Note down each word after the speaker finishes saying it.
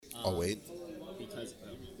Oh wait, Because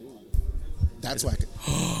that's why.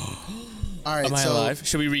 All right. am I so alive?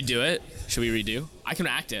 Should we redo it? Should we redo? I can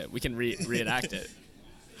act it. We can reenact it.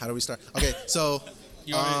 how do we start? Okay. So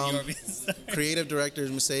You want me to start? creative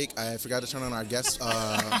director's mistake. I forgot to turn on our guest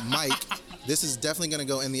mic. This is definitely going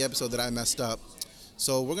to go in the episode that I messed up.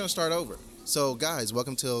 So we're going to start over. So guys,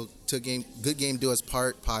 welcome to Good Game Do Us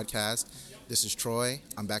Part podcast. This is Troy.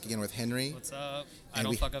 I'm back again with Henry. What's up? I And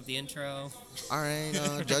don't we- fuck up the intro. All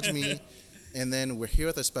right, judge me. And then we're here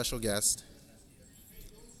with a special guest.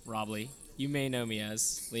 Rob Lee. You may know me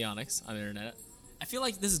as Leonix on the internet. I feel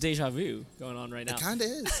like this is deja vu going on right now. It kind of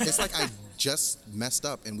is. It's like I just messed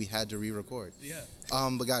up and we had to re-record. Yeah.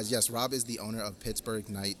 But guys, yes, Rob is the owner of Pittsburgh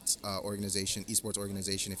Knights organization, esports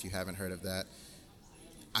organization. If you haven't heard of that,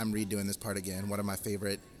 I'm redoing this part again. One of my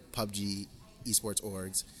favorite PUBG esports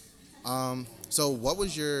orgs. So what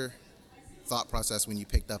was your thought process when you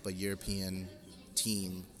picked up a European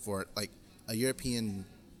team for like a European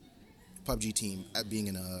PUBG team at being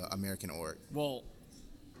in an American org? Well,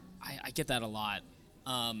 I get that a lot.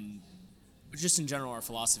 Just in general, our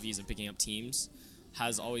philosophies of picking up teams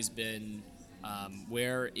has always been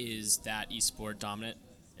where is that esport dominant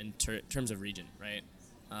in terms of region, right?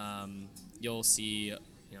 You'll see,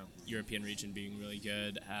 European region being really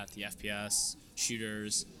good at the FPS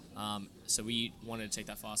shooters. So we wanted to take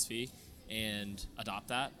that philosophy and adopt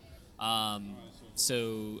that.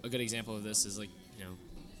 So a good example of this is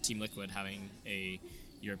Team Liquid having a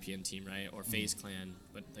European team, right? Or FaZe Clan,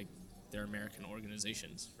 but they're American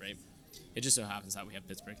organizations, right? It just so happens that we have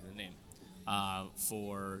Pittsburgh in the name.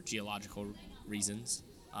 For geological reasons,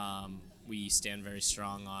 we stand very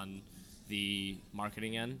strong on the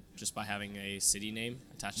marketing end just by having a city name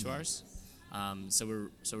attached to ours. So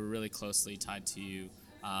we're really closely tied to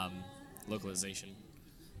localization.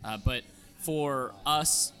 But for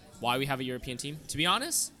us, why we have a European team? To be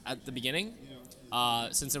honest, at the beginning,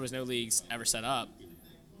 since there was no leagues ever set up,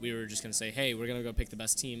 we were just going to say, hey, we're going to go pick the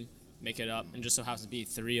best team, make it up, and just so happens to be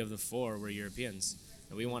 3 of the 4 were Europeans.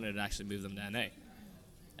 And we wanted to actually move them to NA.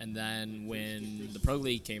 And then when the Pro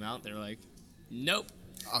League came out, they were like, nope,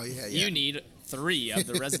 Oh yeah, you need 3 of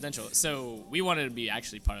the residential. So we wanted to be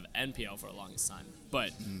actually part of NPL for the longest time, but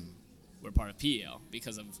we're part of PEL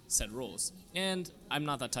because of said rules. And I'm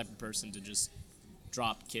not that type of person to just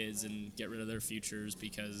drop kids and get rid of their futures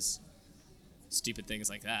because stupid things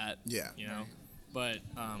like that. Yeah. But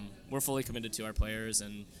we're fully committed to our players,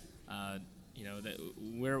 and that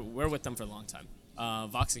we're with them for a long time.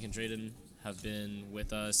 Voxic and Drayden have been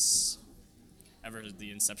with us ever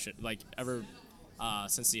the inception,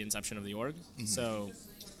 since the inception of the org. Mm-hmm. So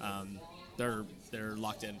they're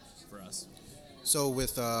locked in for us. So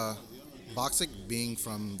with Voxic being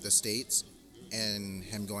from the States and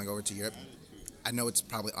him going over to Europe, I know it's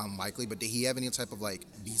probably unlikely, but did he have any type of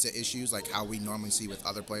visa issues, like how we normally see with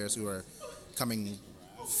other players who are coming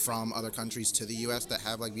from other countries to the U.S. that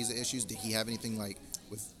have visa issues? Did he have anything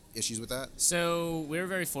with issues with that? So we're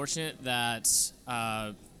very fortunate that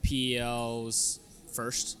PEL's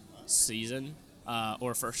first season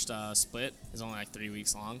or first split is only 3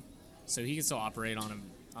 weeks long, so he can still operate on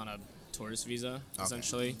a tourist visa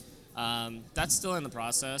essentially. That's still in the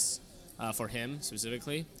process for him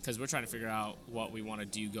specifically because we're trying to figure out what we want to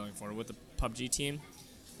do going forward with the PUBG team.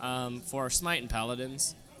 For our Smite and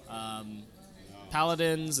Paladins.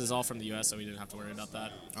 Paladins is all from the U.S., so we didn't have to worry about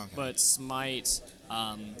that. Okay. But Smite,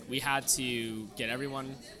 we had to get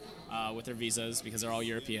everyone with their visas because they're all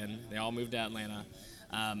European. They all moved to Atlanta.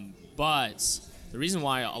 But the reason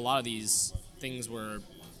why a lot of these things were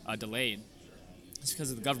delayed is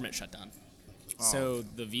because of the government shutdown. Oh. So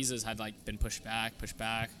the visas had been pushed back.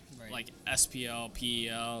 Right. SPL,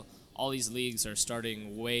 PEL, all these leagues are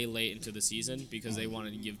starting way late into the season because they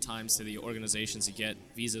wanted to give times to the organizations to get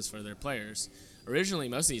visas for their players. Originally,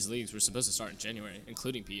 most of these leagues were supposed to start in January,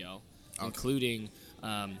 including PEL, including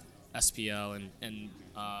SPL and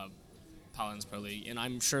Paladins Pro League, and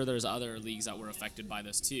I'm sure there's other leagues that were affected by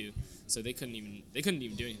this too. So they couldn't even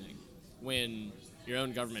do anything when your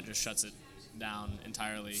own government just shuts it down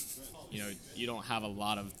entirely. You don't have a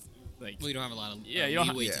lot of Well, you don't have a lot of you don't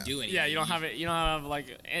leeway have- to do anything. yeah, you don't have it. You don't have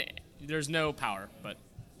there's no power, but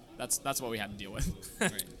that's what we had to deal with.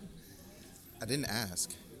 Right. I didn't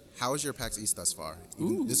ask. How is your PAX East thus far?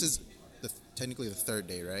 Ooh. This is technically the 3rd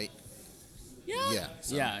day, right? Yeah.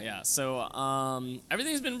 So. Yeah. So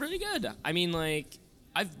everything's been pretty good. I mean,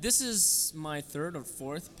 this is my 3rd or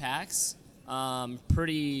 4th PAX.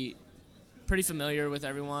 Pretty familiar with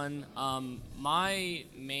everyone. My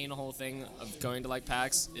main whole thing of going to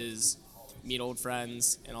PAX is meet old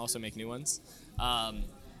friends and also make new ones.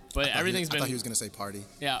 But everything's I been. thought he was gonna say party.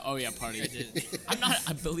 Yeah. Oh yeah, party. I'm not.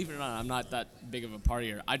 I believe it or not, I'm not that big of a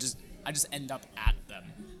partier. I just end up at them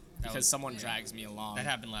because someone drags me along. That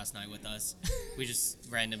happened last night with us. We just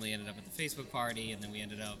randomly ended up at the Facebook party, and then we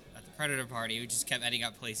ended up at the Predator party. We just kept ending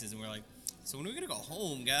up places, and we're like, so when are we gonna go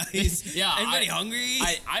home, guys? Yeah, Everybody hungry?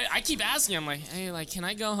 I keep asking. I'm like, hey, like, can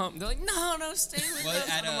I go home? They're like, no, stay with us.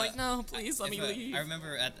 And I'm like, no, please let me leave. I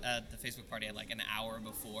remember at the Facebook party at like an hour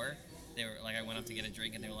before, they were like, I went up to get a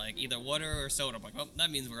drink, and they were like, either water or soda. I'm like, oh,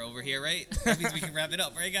 that means we're over here, right? That means we can wrap it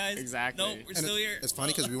up, right, guys? Exactly. Nope, we're still here. It's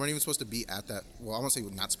funny because we weren't even supposed to be at that. Well, I won't say we're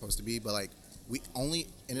not supposed to be, but like we only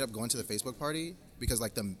ended up going to the Facebook party because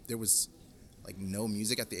like there was like no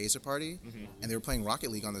music at the Acer party, and they were playing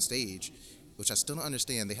Rocket League on the stage, which I still don't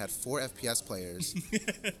understand. They had 4 FPS players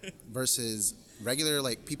versus regular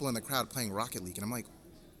like people in the crowd playing Rocket League, and I'm like,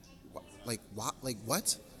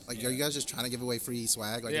 what? Like, are you guys just trying to give away free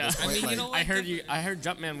swag? Like, Yeah. at this point? I mean, like, you know what? I heard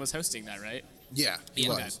Jumpman was hosting that, right? yeah, he Yeah.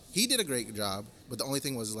 was. He did a great job, but the only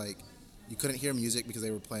thing was like you couldn't hear music because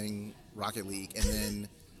they were playing Rocket League, and then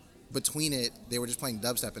between it they were just playing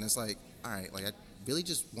dubstep, and it's like, all right, like I really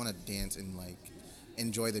just want to dance and like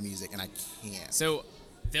enjoy the music, and I can't. So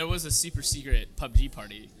there was a super secret PUBG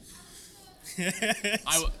party.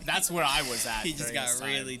 That's where I was at. He just during got this time.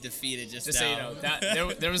 really defeated just Just so you now. know,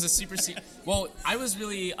 that there was a super secret. Well, I was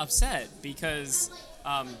really upset because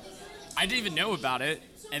I didn't even know about it,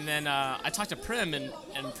 and then I talked to Prim, and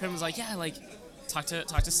Prim was like, yeah, like talk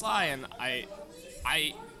to Sly, and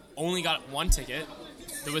I only got 1 ticket.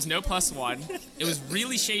 There was no +1. It was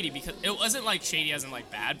really shady because it wasn't like shady as in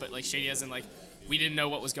like bad, but like shady as in like we didn't know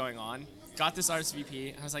what was going on. Got this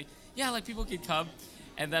RSVP. I was like, yeah, like people could come.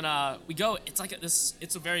 And then we go. It's like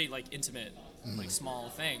it's a very like intimate, like small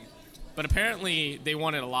thing. But apparently they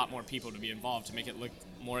wanted a lot more people to be involved to make it look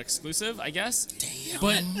more exclusive, I guess. Damn.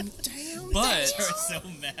 But You're so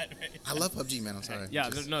mad right I love PUBG, man. I'm sorry. yeah,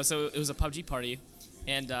 no. So it was a PUBG party,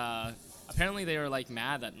 and apparently they were like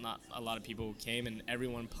mad that not a lot of people came, and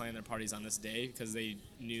everyone planned their parties on this day because they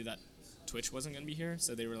knew that Twitch wasn't going to be here.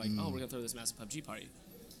 So they were like, oh, we're going to throw this massive PUBG party.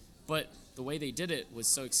 But the way they did it was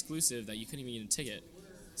so exclusive that you couldn't even get a ticket.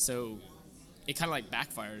 So it kind of like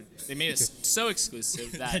backfired. They made it so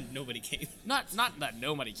exclusive that Nobody came. not that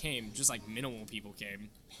nobody came, just like minimal people came.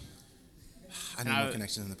 I need And more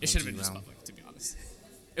connection in the It should have PUBG been just realm. public, to be honest.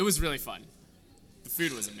 It was really fun. The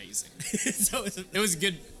food was amazing. So It was a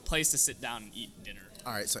good place to sit down and eat dinner.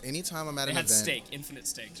 All right, so anytime I'm at They an had event, steak, infinite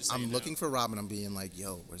steak. Just so you I'm know. looking for Rob, and I'm being like,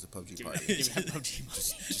 yo, where's the PUBG Give me party? give me that PUBG money.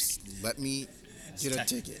 Just let me get a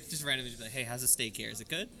ticket. Just randomly be like, hey, how's the steak here? Is it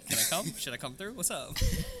good? Can I come? Should I come through? What's up?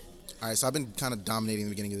 All right, so I've been kind of dominating the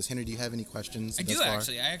beginning of this. Henry, do you have any questions I thus do far?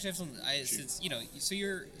 actually. I actually have some. Since you know, so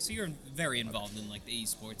you're very involved in like the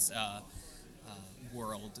esports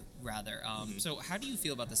world, rather. So how do you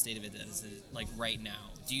feel about the state of it as like right now?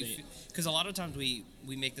 Do you? Because a lot of times we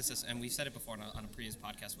make this, and we've said it before on a previous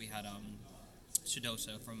podcast. We had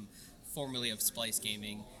Shadosa from formerly of Splice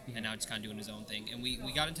Gaming, and now just kind of doing his own thing. And we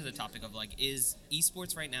got into the topic of like, is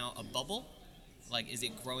esports right now a bubble? Like, is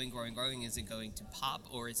it growing? Is it going to pop,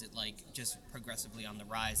 or is it like just progressively on the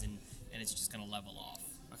rise and it's just going to level off?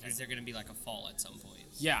 Okay. Is there going to be like a fall at some point?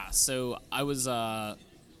 Yeah, so I was, I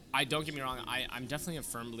don't get me wrong, I'm definitely a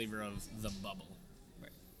firm believer of the bubble.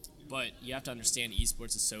 Right. But you have to understand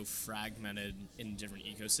esports is so fragmented in different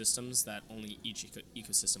ecosystems that only each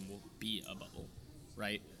ecosystem will be a bubble,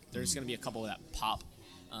 right? There's going to be a couple that pop,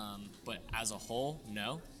 but as a whole,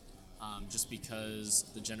 no. Just because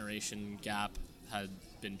the generation gap had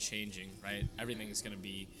been changing, right? Everything is going to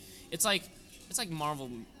be... It's like Marvel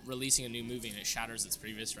releasing a new movie and it shatters its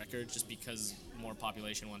previous record just because more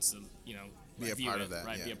population wants to, you know, Be a view part it, of that,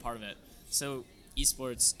 right? yeah. Be a part of it. So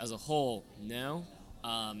esports as a whole, no.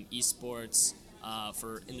 Esports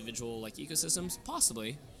for individual like ecosystems,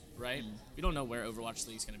 possibly, right? We don't know where Overwatch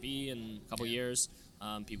League is going to be in a couple years.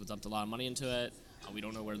 People dumped a lot of money into it. We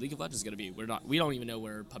don't know where League of Legends is going to be. We don't even know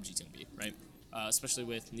where PUBG is going to be, right? Especially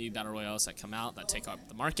with new battle royales that come out that take up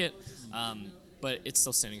the market. But it's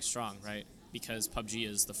still standing strong, right? Because PUBG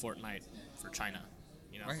is the Fortnite for China.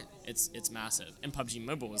 You know, Right. It's massive, and PUBG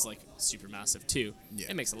Mobile is like super massive too. Yeah.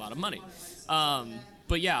 It makes a lot of money.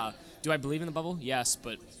 But yeah, do I believe in the bubble? Yes,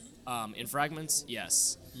 but in fragments,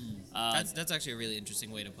 yes. That's actually a really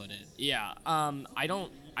interesting way to put it. Yeah,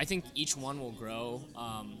 I think each one will grow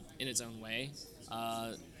in its own way.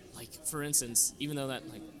 Like for instance, even though that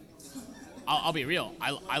like, I'll be real.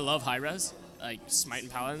 I love high res. Like Smite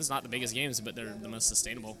and Paladins, not the biggest games, but they're the most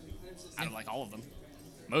sustainable out of like all of them,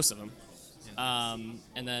 most of them. And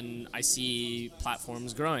then I see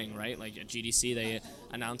platforms growing, right? Like at GDC, they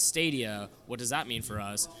announced Stadia. What does that mean for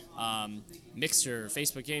us? Mixer,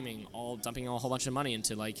 Facebook Gaming, all dumping a whole bunch of money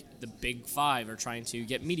into like the big five are trying to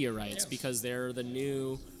get media rights because they're the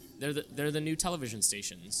new television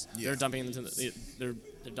stations. Yeah. They're dumping into they're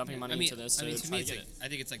dumping money into this to to try me, to get it. I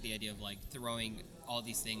think it's like the idea of like throwing all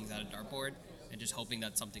these things at a dartboard and just hoping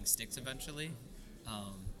that something sticks eventually.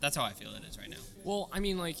 That's how I feel it is right now. Well, I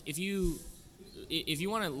mean, like if you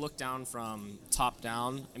want to look down from top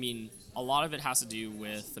down, I mean, a lot of it has to do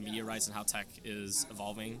with the media rights and how tech is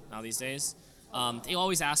evolving now these days. They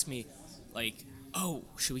always ask me, like, oh,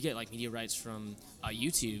 should we get like media rights from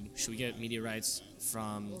YouTube? Should we get media rights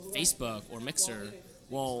from Facebook or Mixer?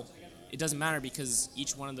 Well, it doesn't matter because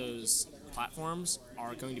each one of those platforms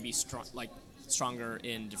are going to be stronger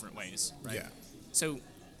in different ways, right? Yeah. So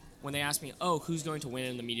when they ask me, oh, who's going to win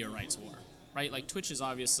in the media rights war, right? Like Twitch is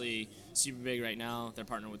obviously super big right now. They're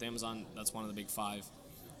partnered with Amazon. That's one of the big five.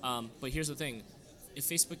 But here's the thing. If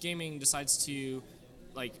Facebook Gaming decides to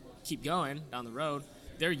like keep going down the road,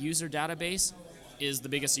 their user database is the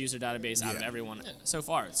biggest user database out of everyone so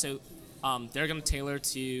far. So they're going to tailor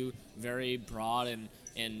to very broad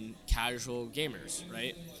and casual gamers,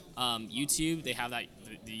 right? YouTube, they have that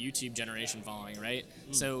the YouTube generation following, right?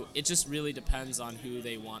 So it just really depends on who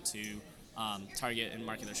they want to target and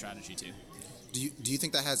market their strategy to. Do you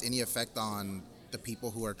think that has any effect on the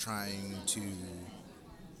people who are trying to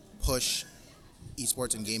push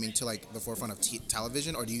esports and gaming to like the forefront of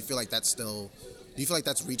television, or do you feel like that's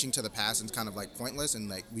reaching to the past and it's kind of like pointless and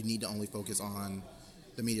like we need to only focus on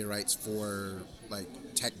the media rights for like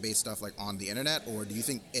tech-based stuff like on the internet, or do you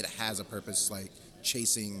think it has a purpose like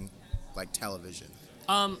chasing like television?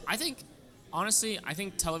 I think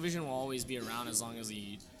television will always be around as long as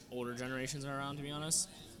the older generations are around, to be honest.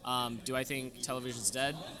 Do I think television's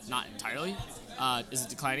dead? Not entirely. Is it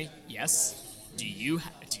declining? Yes. Do you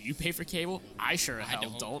pay for cable? I sure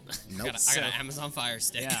hell don't. Nope. I got an Amazon Fire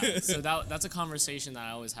Stick. Yeah. So that's a conversation that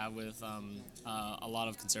I always have with a lot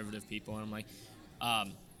of conservative people, and I'm like,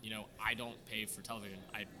 I don't pay for television.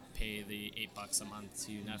 I pay the $8 a month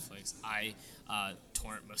to Netflix. I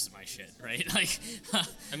torrent most of my shit, right? Like,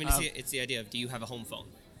 I mean, it's the idea of, do you have a home phone?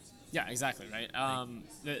 Yeah, exactly, right?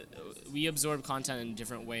 We absorb content in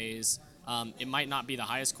different ways. It might not be the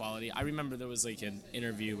highest quality. I remember there was like an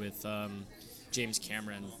interview with James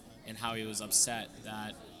Cameron and how he was upset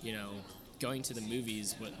that, going to the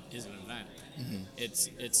movies is an event. Mm-hmm.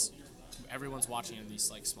 It's everyone's watching on these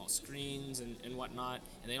like small screens and whatnot,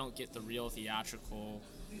 and they don't get the real theatrical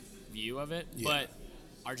view of it. Yeah. But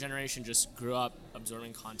our generation just grew up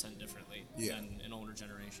absorbing content differently than an older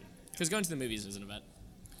generation. Because going to the movies is an event.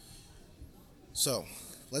 So,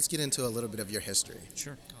 let's get into a little bit of your history.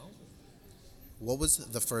 Sure. What was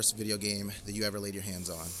the first video game that you ever laid your hands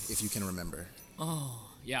on, if you can remember? Oh,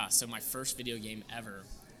 yeah. So my first video game ever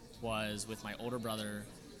was with my older brother.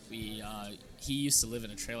 He used to live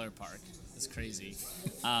in a trailer park. It's crazy.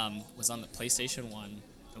 Was on the PlayStation 1.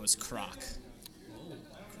 It was Croc.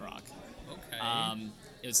 Croc. Okay.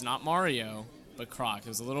 It was not Mario, but Croc. It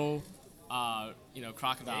was a little,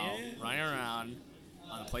 crocodile running around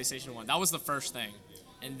on the PlayStation 1. That was the first thing.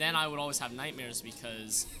 And then I would always have nightmares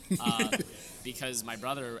because my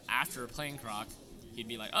brother, after playing Croc, he'd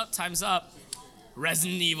be like, "Oh, time's up.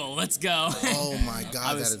 Resident Evil, let's go." Oh my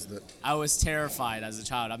God, I was terrified as a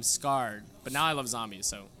child. I'm scarred. But now I love zombies,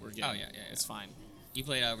 so we're good. Oh, yeah. It's fine. You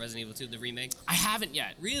played Resident Evil 2, the remake? I haven't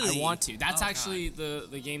yet. Really? I want to. That's actually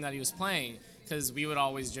the game that he was playing, because we would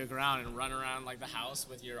always joke around and run around like the house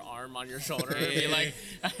with your arm on your shoulder and be like,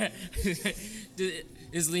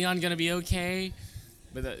 "Is Leon gonna be okay?"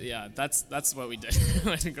 But that's what we did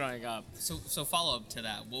when growing up. So follow up to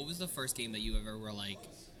that. What was the first game that you ever were like,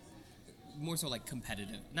 more so like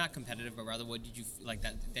competitive? Not competitive, but rather what did you like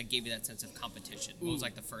that gave you that sense of competition? What was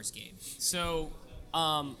like the first game? So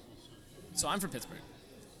I'm from Pittsburgh.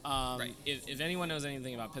 Right. If anyone knows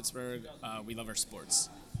anything about Pittsburgh, we love our sports.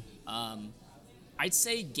 I'd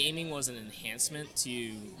say gaming was an enhancement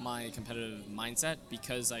to my competitive mindset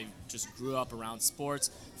because I just grew up around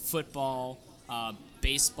sports, football,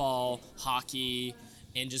 baseball, hockey,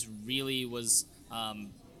 and just really was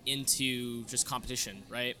into just competition,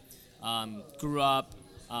 right? Grew up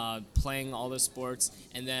playing all those sports,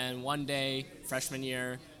 and then one day, freshman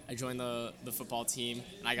year, I joined the football team,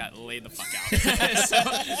 and I got laid the fuck out. So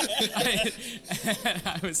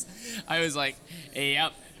I was like, "Hey,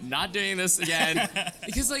 yep, not doing this again,"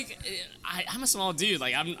 because like I'm a small dude.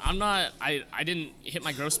 Like I'm not. I didn't hit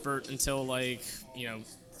my growth spurt until like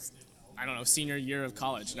I don't know, senior year of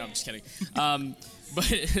college. No, I'm just kidding. but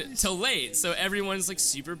till late. So everyone's like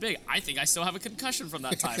super big. I think I still have a concussion from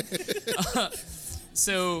that time.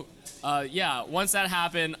 Yeah, once that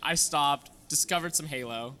happened, I stopped, discovered some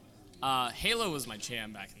Halo. Halo was my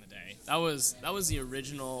jam back in the day. That was the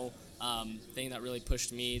original thing that really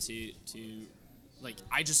pushed me to like,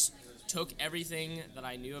 I just took everything that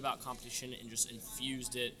I knew about competition and just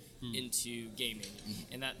infused it into gaming.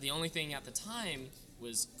 And that the only thing at the time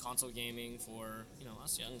was console gaming for, you know,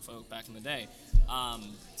 us young folk back in the day.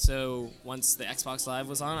 So once the Xbox Live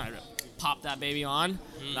was on, I popped that baby on.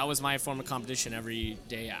 That was my form of competition every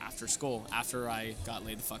day after school, after I got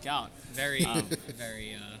laid the fuck out. Very.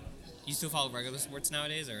 You still follow regular sports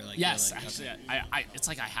nowadays, or like? Yes, like, actually, okay. I it's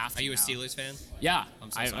like I have to. Are you a now. Steelers fan? Yeah, I'm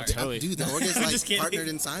so I'm sorry. totally. Dude, the Org is I'm like just kidding. partnered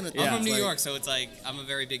and signed with Yeah. I'm them. from New Like, York, so it's like I'm a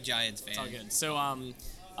very big Giants fan. It's all good. So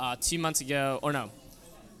 2 months ago, or no,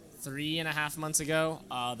 3.5 months ago,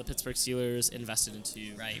 the Pittsburgh Steelers invested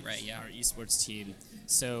into Right, yeah. our esports team.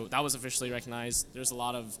 So that was officially recognized. There's a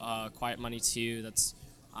lot of quiet money too that's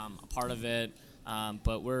a part of it.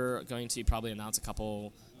 But we're going to probably announce a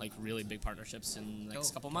couple like really big partnerships in the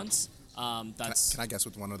next couple months. That's can I guess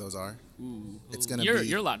what one of those are? ooh, It's gonna you're be.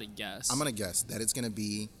 you're allowed to guess. I'm gonna guess that it's gonna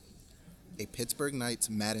be a Pittsburgh Knights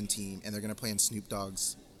Madden team, and they're gonna play in Snoop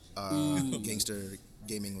Dogg's Gangster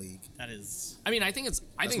Gaming League. That is. I mean, I think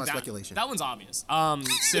my that speculation. that one's obvious.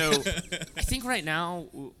 So I think right now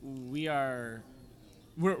we're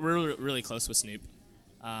really close with Snoop,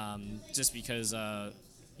 just because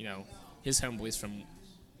you know, his homeboy's from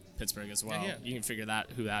Pittsburgh as well. Yeah. You can figure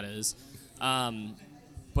who that is.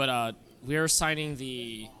 But we're signing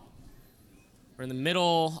we're in the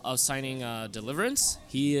middle of signing Deliverance.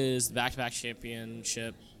 He is the back-to-back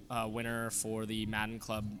championship winner for the Madden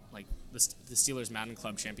Club, like the Steelers Madden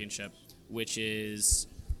Club Championship, which is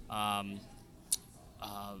the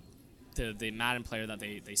Madden player that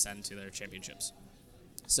they send to their championships.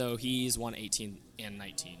 So he's won 18 and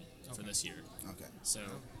 19 for this year. Okay. So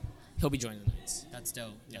he'll be joining the Knights. That's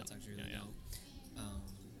dope. Yeah. That's actually really Yeah. dope.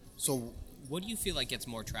 So What do you feel like gets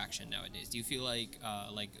more traction nowadays? Do you feel like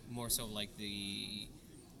more so like the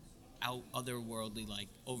otherworldly, like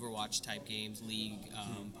Overwatch type games, League,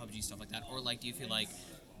 PUBG, stuff like that, or like do you feel like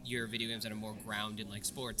your video games that are more grounded like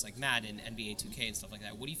sports, like Madden, NBA 2K, and stuff like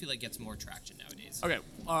that? What do you feel like gets more traction nowadays? Okay,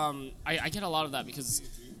 I get a lot of that because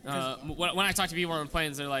when I talk to people on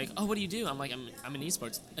planes, they're like, "Oh, what do you do?" I'm like, "I'm in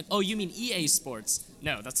esports." Like, "Oh, you mean EA Sports?"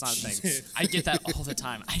 No, that's not a thing. I get that all the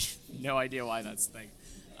time. I have no idea why that's the thing,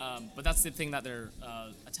 but that's the thing that they're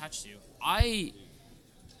attached to.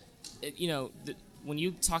 When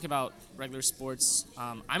you talk about regular sports,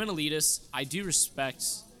 I'm an elitist. I do respect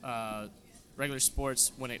regular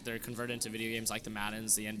sports when they're converted into video games like the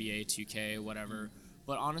Maddens, the NBA, 2K, whatever.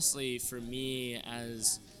 But honestly, for me,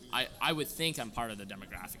 I would think I'm part of the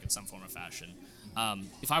demographic in some form or fashion.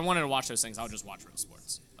 If I wanted to watch those things, I would just watch real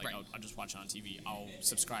sports. Like Right. I'll just watch it on TV. I'll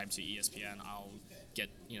subscribe to ESPN. I'll get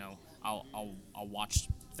I'll watch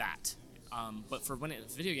that. But for when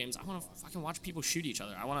it's video games, I want to fucking watch people shoot each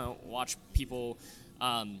other. I want to watch people,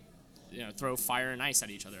 throw fire and ice at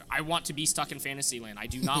each other. I want to be stuck in Fantasyland. I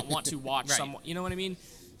do not want to watch Right. someone. You know what I mean?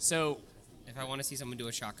 So If I want to see someone do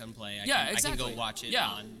a shotgun play, I Yeah, can exactly. go watch it Yeah.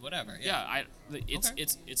 on whatever.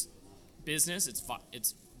 it's business.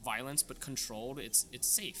 It's violence, but controlled. It's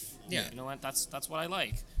safe. Yeah. You know what? That's what I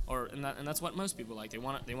like, and that's what most people like. They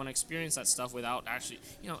want to experience that stuff without actually.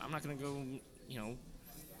 I'm not gonna go.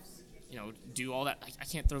 Do all that. I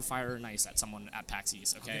can't throw fire and ice at someone at PAX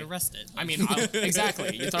East. Okay. Get arrested. I mean,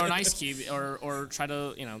 exactly. You throw an ice cube or try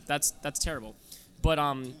to, that's terrible. But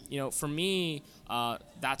for me,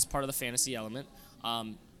 that's part of the fantasy element.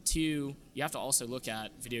 Two, you have to also look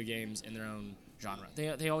at video games in their own genre.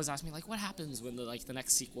 They always ask me like, what happens when the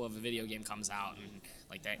next sequel of a video game comes out, and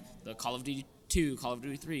like the Call of Duty 2, Call of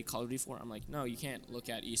Duty 3, Call of Duty 4. I'm like, no, you can't look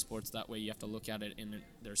at esports that way. You have to look at it in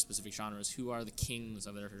their specific genres. Who are the kings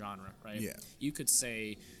of their genre, right? Yeah. You could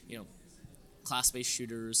say, class-based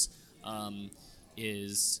shooters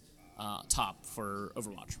is top for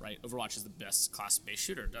Overwatch, right? Overwatch is the best class-based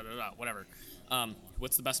shooter, whatever.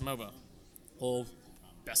 What's the best MOBA? Well,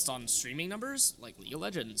 best on streaming numbers, like League of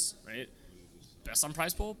Legends, right? Best on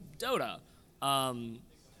prize pool, Dota.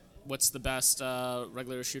 What's the best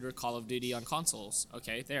regular shooter? Call of Duty on consoles.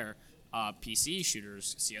 Okay, there. PC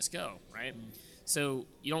shooters, CS:GO, right? So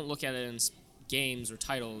you don't look at it in games or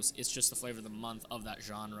titles. It's just the flavor of the month of that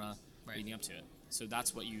genre leading up to it. So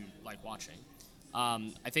that's what you like watching.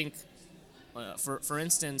 I think, for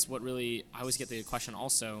instance, what really I always get the question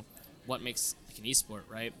also, what makes like an esport,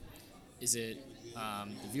 right? Is it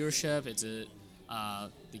the viewership? Is it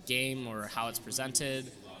the game or how it's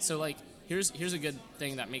presented? So like here's a good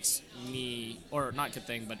thing that makes me, or not good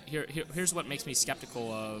thing, but here's what makes me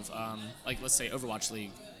skeptical of like let's say Overwatch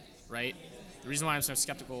League, right? The reason why I'm so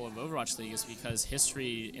skeptical of Overwatch League is because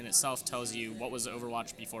history in itself tells you what was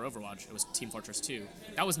Overwatch before Overwatch. It was Team Fortress 2.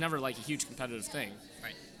 That was never like a huge competitive thing.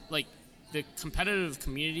 Right. Like the competitive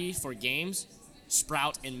community for games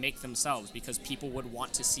sprout and make themselves because people would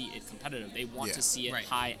want to see it competitive. They want to see it Right.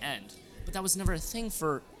 high end. But that was never a thing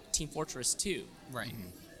for Team Fortress 2. Right. Mm-hmm.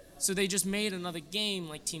 So they just made another game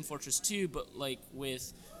like Team Fortress 2, but like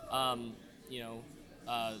with, like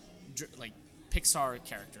Pixar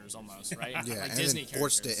characters almost, right? Yeah, like and Disney then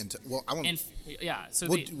forced characters. it into. Well, I won't. And so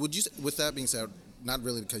Would you? With that being said, not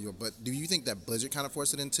really to cut you off, but do you think that Blizzard kind of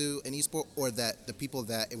forced it into an esport, or that the people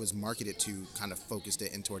that it was marketed to kind of focused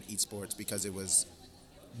it in toward esports because it was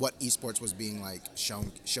what esports was being like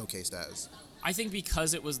showcased as? I think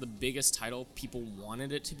because it was the biggest title, people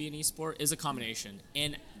wanted it to be an esport. Is a combination,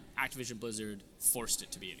 and Activision Blizzard forced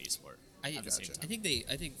it to be an esport. At the same Gotcha. time.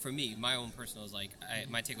 I think for me, my own personal is like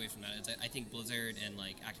my takeaway from that is I think Blizzard and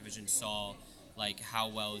like Activision saw like how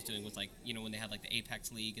well it was doing with like when they had like the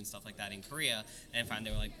Apex League and stuff like that in Korea, and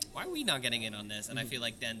finally they were like, why are we not getting in on this? And I feel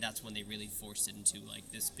like then that's when they really forced it into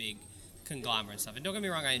like this big conglomerate stuff. And don't get me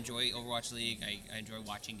wrong, I enjoy Overwatch League. I enjoy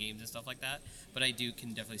watching games and stuff like that. But I can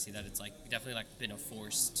definitely see that it's like definitely like been a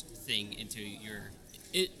forced thing into your.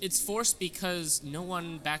 It's forced because no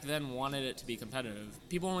one back then wanted it to be competitive.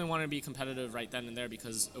 People only wanted to be competitive right then and there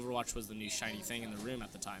because Overwatch was the new shiny thing in the room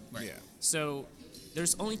at the time. Right. Yeah. So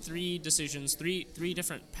there's only three decisions, three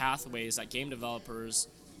different pathways that game developers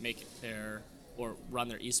make their or run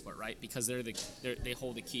their esport, right? Because they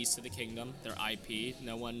hold the keys to the kingdom, their IP.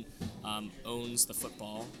 No one owns the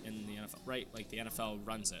football in the NFL, right? Like the NFL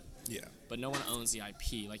runs it. Yeah. But no one owns the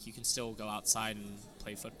IP. Like you can still go outside and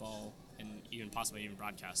play football and even possibly even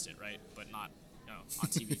broadcast it, right? But not on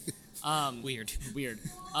TV. Weird.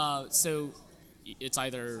 So it's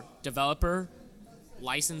either developer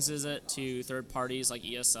licenses it to third parties like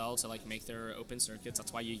ESL to like make their open circuits.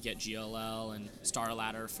 That's why you get GLL and Star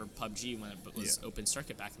Ladder for PUBG when it was open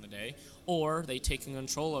circuit back in the day. Or they take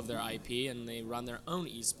control of their IP and they run their own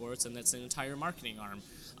esports, and that's an entire marketing arm.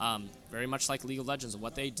 Very much like League of Legends,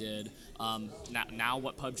 what they did. Now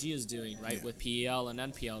what PUBG is doing, right, with PEL and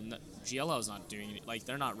NPL. GLL is not doing it. Like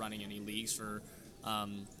they're not running any leagues for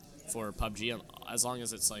PUBG as long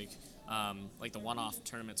as it's like the one-off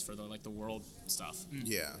tournaments for the world stuff.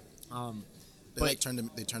 Yeah. But turned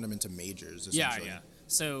them into majors. Yeah. Essentially.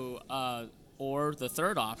 So or the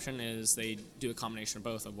third option is they do a combination of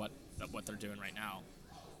both of what they're doing right now.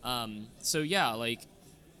 So yeah, like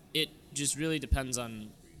it just really depends on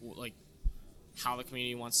like how the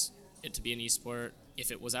community wants it to be an esport. If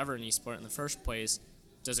it was ever an esport in the first place,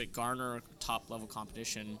 does it garner top level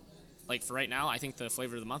competition? Like for right now, I think the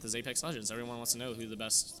flavor of the month is Apex Legends. Everyone wants to know who the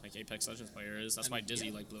best like Apex Legends player is. That's why Dizzy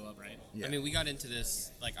like blew up, right? Yeah. I mean, we got into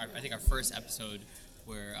this like I think our first episode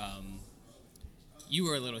where you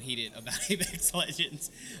were a little heated about Apex Legends,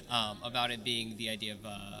 about it being the idea of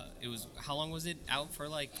it was how long was it out for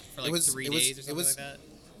like 3 days or something like that?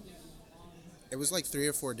 It was like 3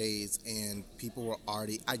 or 4 days, and people were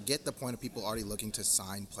already. I get the point of people already looking to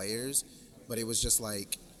sign players, but it was just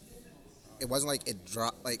like, it wasn't like it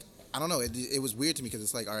dropped. Like I don't know. It was weird to me because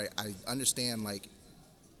it's like, all right, I understand like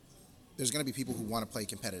there's gonna be people who want to play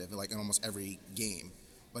competitive like in almost every game,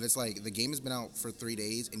 but it's like the game has been out for 3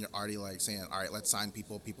 days, and you're already like saying, all right, let's sign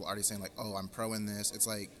people. People already saying like, oh, I'm pro in this. It's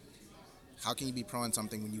like, how can you be pro in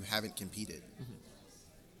something when you haven't competed? Mm-hmm.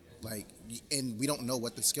 Like, and we don't know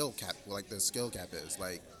what the skill cap is.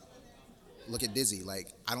 Like, look at Dizzy. Like,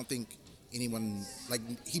 I don't think anyone, like,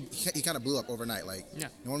 he kind of blew up overnight. Like,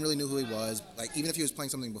 no one really knew who he was. Like, even if he was playing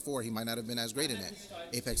something before, he might not have been as great in it.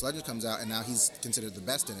 Apex Legends comes out, and now he's considered the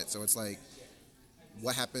best in it. So it's like,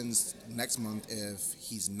 what happens next month if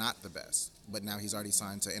he's not the best? But now he's already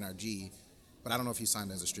signed to NRG. But I don't know if he's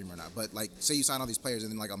signed as a streamer or not. But, like, say you sign all these players,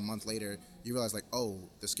 and then, like, a month later, you realize, like, oh,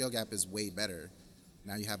 the skill gap is way better.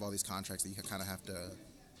 Now you have all these contracts that you kind of have to,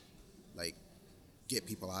 like, get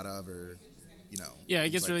people out of, or, Yeah, it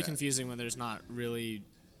gets like really that. confusing when there's not really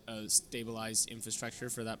a stabilized infrastructure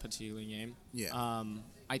for that particular game. Yeah.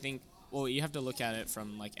 I think, well, you have to look at it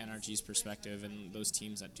from, like, NRG's perspective and those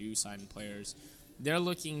teams that do sign players. They're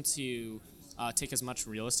looking to take as much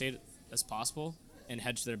real estate as possible and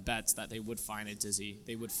hedge their bets that they would find a Dizzy.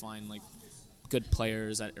 They would find, like, good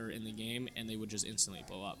players that are in the game, and they would just instantly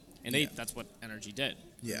blow up. And that's what NRG did.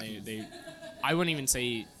 Yeah. I wouldn't even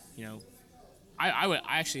say, I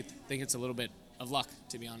actually think it's a little bit of luck,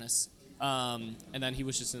 to be honest. And then he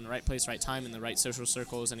was just in the right place, right time, in the right social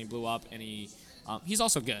circles, and he blew up, and he He's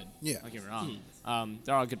also good. Yeah. Don't get me wrong.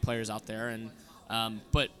 There are good players out there, and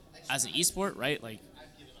but as an esport, right? Like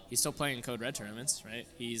he's still playing in Code Red tournaments, right?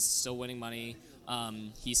 He's still winning money.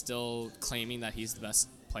 He's still claiming that he's the best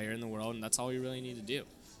player in the world, and that's all you really need to do,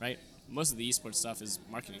 right? Most of the esports stuff is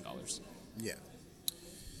marketing dollars. Yeah.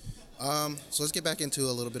 So let's get back into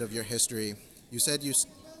a little bit of your history. You said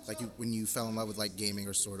when you fell in love with like gaming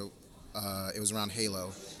or sort of, it was around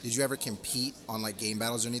Halo. Did you ever compete on like game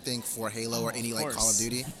battles or anything for Halo or any like Call of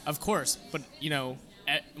Duty? Of course, but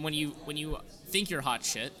when you think you're hot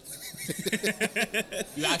shit,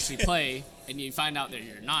 you actually play and you find out that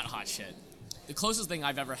you're not hot shit. The closest thing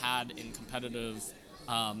I've ever had in competitive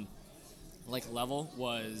level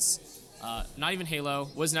was not even Halo.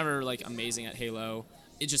 Was never like amazing at Halo.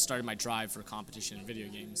 It just started my drive for competition in video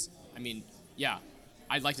games. I mean, yeah,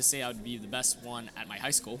 I'd like to say I would be the best one at my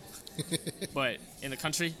high school, but in the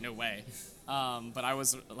country, no way. But I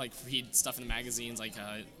was like read stuff in the magazines like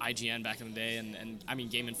IGN back in the day, and I mean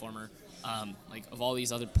Game Informer, like of all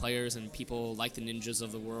these other players and people like the ninjas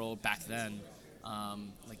of the world back then,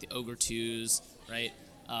 like the Ogre 2s, right?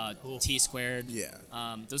 T Squared. Yeah.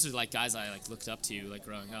 Those are like guys I like looked up to like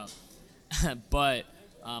growing up. But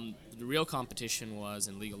the real competition was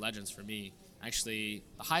in League of Legends for me. Actually,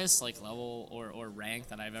 the highest like level or rank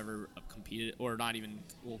that I've ever competed or not even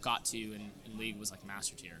got to in League was like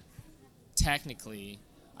Master Tier. Technically,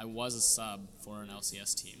 I was a sub for an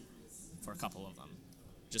LCS team for a couple of them.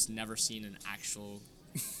 Just never seen an actual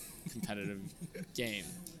competitive game.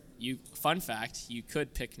 Fun fact, you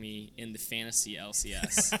could pick me in the fantasy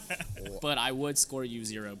LCS, but I would score you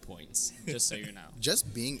 0 points, just so you know.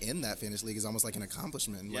 Just being in that fantasy league is almost like an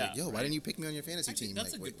accomplishment. Yeah, like, yo, why didn't you pick me on your fantasy team?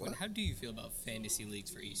 That's like, a good point. How do you feel about fantasy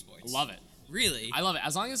leagues for esports? Love it. Really? I love it.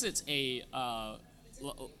 As long as it's a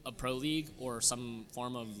pro league or some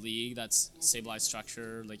form of league that's stabilized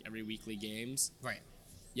structure, like every weekly games. Right.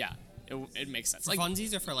 Yeah, it makes sense. For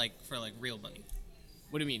funsies or for real money?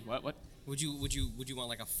 What do you mean? What? Would you want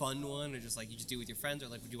like a fun one, or just like you just do with your friends, or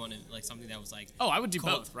like would you want to like something that was like I would do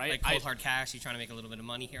both, right? Like cold hard cash, you trying to make a little bit of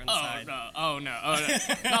money here on the side. No,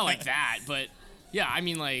 not like that. But yeah, I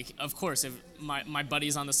mean, like of course, if my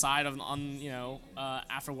buddies on the side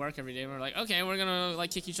after work every day, we're like, okay, we're gonna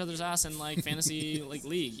like kick each other's ass in like fantasy like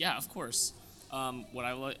league. Yeah, of course. Would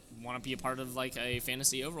I want to be a part of like a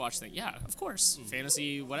fantasy Overwatch thing? Yeah, of course.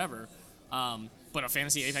 Fantasy whatever. But a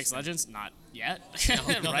fantasy Apex Legends, not yet,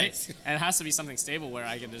 right? And it has to be something stable where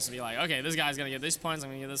I can just be like, okay, this guy's gonna get these points, I'm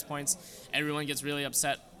gonna get this points. Everyone gets really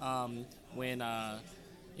upset when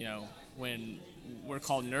we're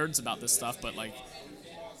called nerds about this stuff, but like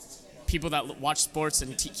people that watch sports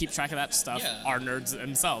and keep track of that stuff are nerds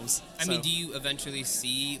themselves. I mean, do you eventually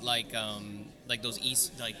see like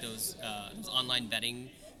those online betting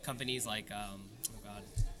companies like I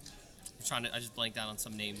just blanked out on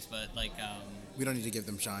some names, but like we don't need to give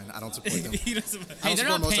them shine. I don't support them. Hey, they're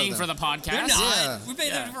not paying for the podcast. They're not. Yeah. We pay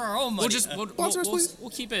them for our own money. We'll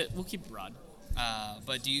keep it broad.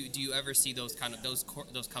 But do you ever see those those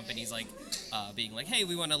companies like being like, hey,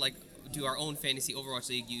 we want to like do our own fantasy Overwatch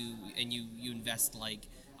league? You invest like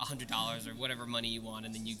 $100 or whatever money you want,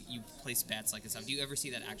 and then you place bets like this stuff. Do you ever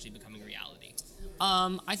see that actually becoming reality?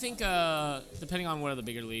 I think depending on what the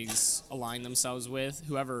bigger leagues align themselves with,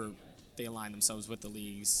 whoever they align themselves with the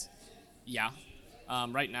leagues, yeah.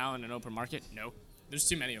 Right now in an open market, no. There's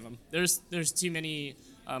too many of them. There's too many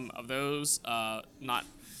of those. Not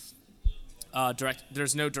direct.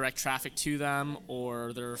 There's no direct traffic to them,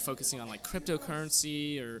 or they're focusing on like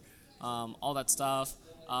cryptocurrency or all that stuff.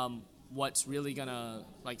 What's really gonna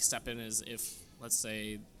like step in is if, let's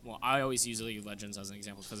say, well, I always use League of Legends as an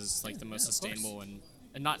example because it's like the most sustainable and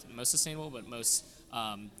not most sustainable, but most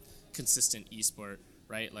consistent esport.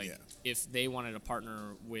 Right, like if they wanted to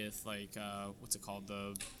partner with like what's it called,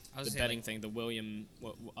 the betting thing, the William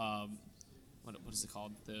what is it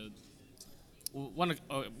called, the one of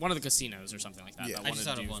the casinos or something like that. Yeah, I just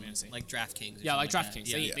thought of one like DraftKings. Yeah, like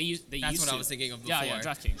DraftKings. That. They That's used what to. I was thinking of before. Yeah,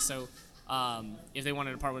 DraftKings. So if they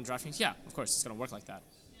wanted to partner with DraftKings, yeah, of course it's gonna work like that.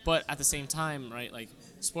 But at the same time, right, like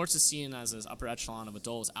sports is seen as this upper echelon of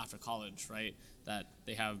adults after college, right? That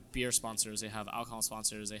they have beer sponsors, they have alcohol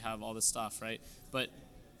sponsors, they have all this stuff, right? But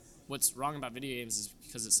what's wrong about video games is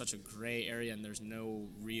because it's such a gray area and there's no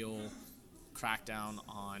real crackdown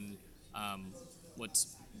on what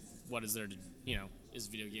is there to, is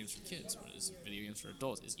video games for kids? What is video games for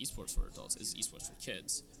adults? Is esports for adults? Is esports for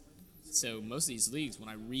kids? So most of these leagues, when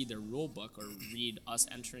I read their rule book or read us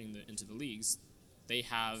entering into the leagues, they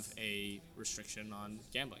have a restriction on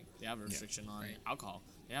gambling. They have a restriction on alcohol.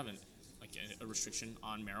 They have a restriction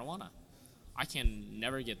on marijuana. I can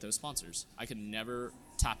never get those sponsors. I could never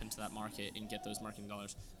tap into that market and get those marketing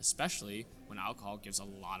dollars, especially when alcohol gives a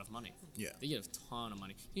lot of money. Yeah. They get a ton of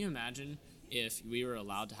money. Can you imagine if we were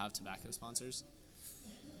allowed to have tobacco sponsors?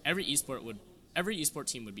 Every esport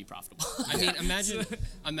team would be profitable. I mean,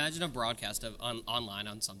 imagine a broadcast of online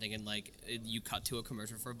on something, and like you cut to a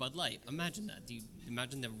commercial for Bud Light. Imagine that. Do you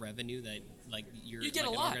imagine the revenue that like your You get like,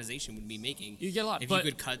 a an lot. organization would be making? You get a lot, if but-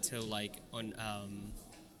 you could cut to like on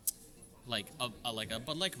like a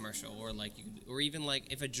Bud Light commercial, or like or even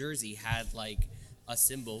like if a jersey had like a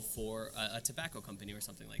symbol for a tobacco company or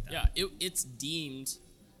something like that. Yeah, it's deemed,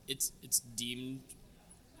 you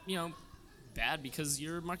know, bad because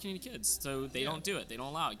you're marketing to kids, so they don't do it. They don't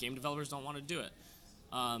allow it. Game developers don't want to do it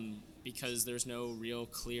because there's no real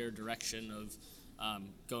clear direction of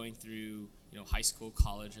going through high school,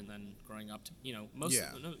 college, and then growing up to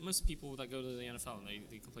most people that go to the NFL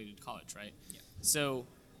they completed college, right? Yeah. So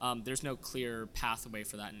there's no clear pathway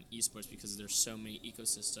for that in esports because there's so many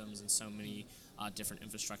ecosystems and so many different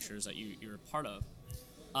infrastructures that you're a part of.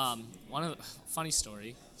 One of the funny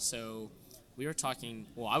story. So we were talking.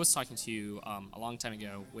 Well, I was talking to you a long time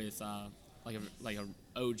ago with like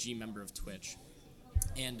a OG member of Twitch,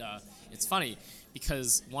 and it's funny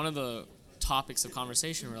because one of the topics of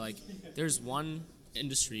conversation were like, there's one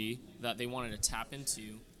industry that they wanted to tap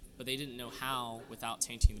into, but they didn't know how without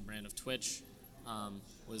tainting the brand of Twitch.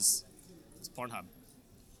 It's Pornhub,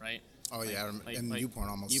 right? Oh yeah, and YouPorn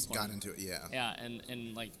almost YouPorn. got into it. Yeah. Yeah,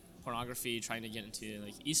 and like pornography trying to get into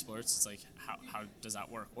like esports, it's like how does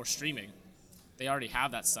that work? Or streaming, they already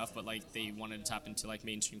have that stuff, but like they wanted to tap into like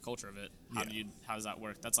mainstream culture of it. How does that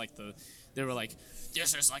work? That's like they were like,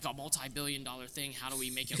 this is like a multi-billion-dollar thing. How do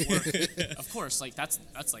we make it work? Of course, like that's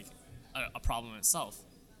like a problem in itself.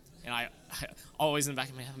 And I always in the back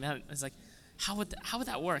of my head, man, it's like, how would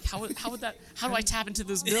that work? How do I tap into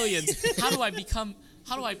those millions? How do I become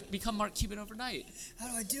Mark Cuban overnight? How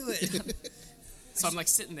do I do it? So I'm like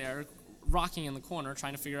sitting there, rocking in the corner,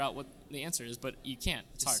 trying to figure out what the answer is, but you can't.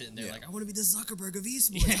 It's Just hard. sitting there Yeah. like, I want to be the Zuckerberg of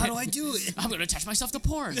esports. How do I do it? I'm gonna attach myself to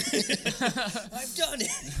porn. I've done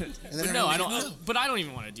it. And then But no, I don't. everyone's like, But I don't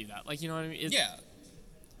even want to do that. Like, you know what I mean? Yeah.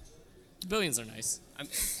 Billions are nice. I You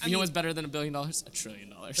mean, know what's better than $1 billion? $1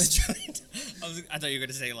 trillion. I thought you were going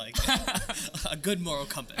to say like a good moral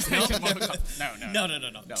compass. No,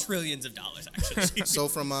 no. Trillions of dollars, actually. So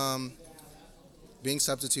from being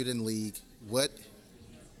substituted in league, what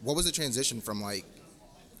was the transition from like,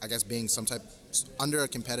 I guess being some type under a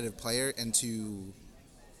competitive player into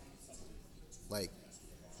like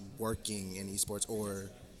working in esports or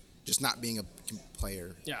just not being a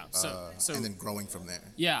player? Yeah. So and then growing from there.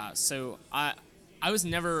 Yeah, so I was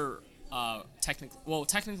never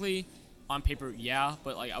technically on paper, yeah,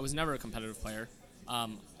 but like I was never a competitive player. I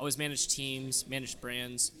always managed teams, managed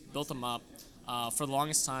brands, built them up. For the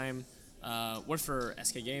longest time, worked for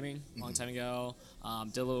SK Gaming a long time ago.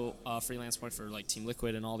 Did a little freelance work for like Team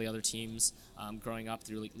Liquid and all the other teams growing up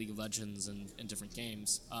through League of Legends and different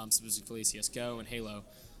games, specifically CSGO and Halo.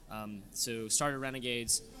 So started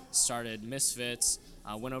Renegades, started Misfits,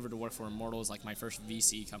 went over to work for Immortals, like my first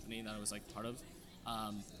VC company that I was like part of.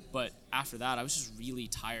 But after that, I was just really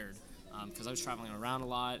tired because I was traveling around a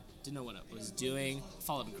lot, didn't know what I was doing,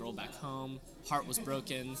 followed a girl back home, heart was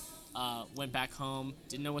broken, went back home,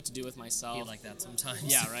 didn't know what to do with myself. I feel like that sometimes.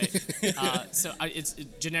 Yeah, right. It's a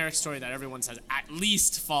generic story that everyone has at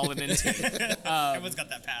least fallen into. Everyone's got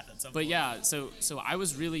that path at some But point. yeah, so I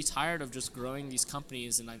was really tired of just growing these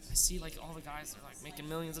companies, and I see like all the guys are like making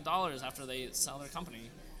millions of dollars after they sell their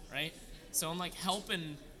company, right? So I'm like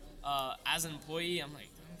helping as an employee. I'm like,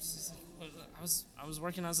 I was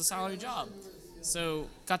working as a salary job, so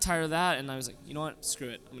got tired of that, and I was like, you know what, screw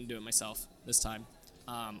it, I'm gonna do it myself this time.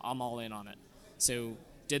 I'm all in on it. So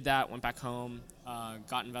did that, went back home,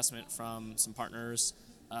 got investment from some partners.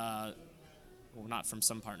 Well, not from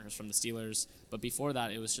some partners, from the Steelers. But before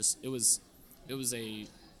that, it was a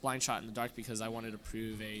blind shot in the dark because I wanted to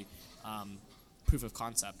prove a proof of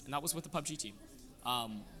concept, and that was with the PUBG team.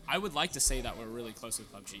 I would like to say that we're really close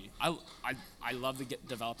with PUBG. I love the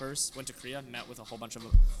developers. Went to Korea, met with a whole bunch of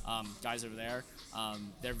guys over there.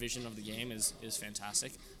 Their vision of the game is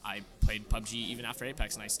fantastic. I played PUBG even after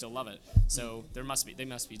Apex, and I still love it. So they must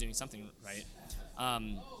be doing something right.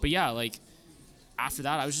 But yeah, like after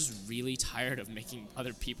that, I was just really tired of making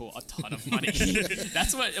other people a ton of money.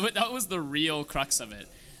 That was the real crux of it.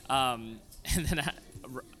 And then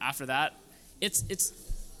after that,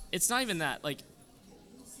 it's not even that. Like,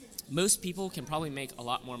 most people can probably make a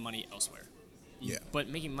lot more money elsewhere. Yeah. But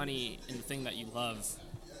making money in the thing that you love,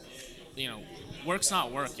 work's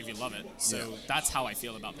not work if you love it. So that's how I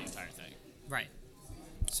feel about the entire thing. Right.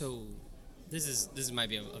 So this might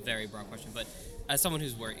be a very broad question, but as someone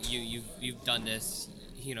who's worked, you've done this.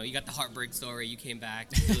 You know, you got the heartbreak story. You came back,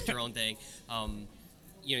 you built your own thing.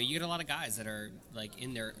 You know, you get a lot of guys that are like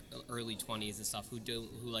in their early 20s and stuff who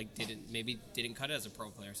didn't cut it as a pro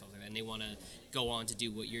player or something, and they want to go on to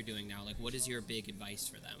do what you're doing now. Like, what is your big advice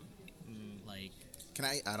for them? Like, can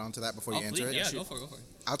I add on to that before you answer it? Yeah, go for it.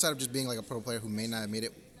 Outside of just being like a pro player who may not have made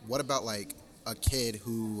it, what about like a kid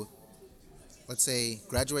who, let's say,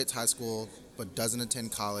 graduates high school but doesn't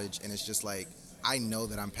attend college, and it's just like, I know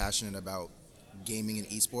that I'm passionate about gaming and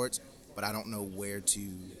esports, but I don't know where to,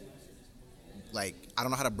 like, I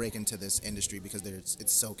don't know how to break into this industry because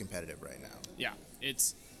it's so competitive right now. Yeah,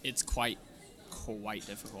 it's quite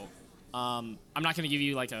difficult. I'm not going to give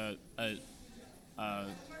you like a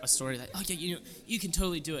story that, oh yeah, you can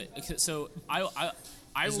totally do it. So I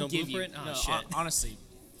There's will no give blueprint? you Oh, shit. Honestly.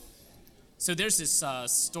 So there's this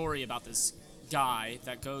story about this guy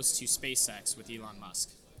that goes to SpaceX with Elon Musk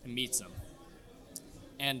and meets him,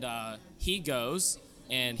 and he goes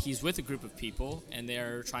and he's with a group of people, and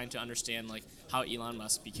they're trying to understand like how Elon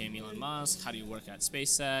Musk became Elon Musk. How do you work at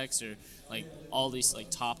SpaceX, or like all these like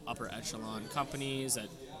top upper echelon companies that,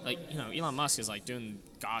 like, Elon Musk is like doing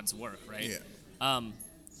God's work, right? Yeah.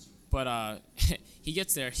 But he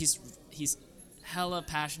gets there. He's hella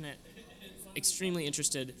passionate, extremely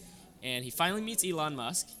interested, and he finally meets Elon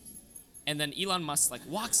Musk. And then Elon Musk like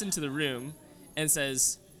walks into the room and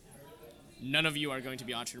says, "None of you are going to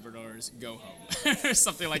be entrepreneurs. Go home," or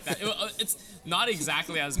something like that. It's not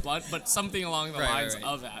exactly as blunt, but something along the lines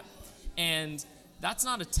of that. And that's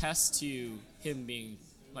not a test to him being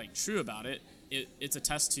like true about it. It's a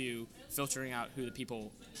test to filtering out who the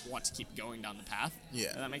people want to keep going down the path. Yeah.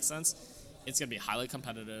 Does that make sense? It's going to be highly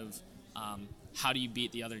competitive. How do you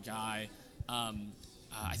beat the other guy?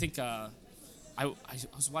 I think I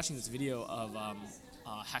was watching this video of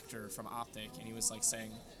Hector from Optic, and he was like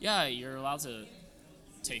saying, yeah, you're allowed to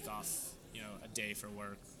take off, a day for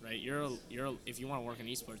work, right? You're if you want to work in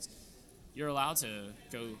esports, you're allowed to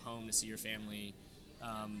go home to see your family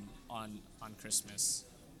on Christmas.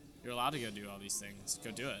 You're allowed to go do all these things.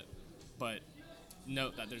 Go do it. But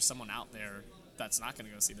note that there's someone out there that's not going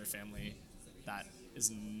to go see their family, that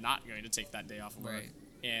is not going to take that day off of work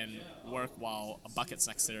and work while a bucket's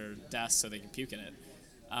next to their desk so they can puke in it.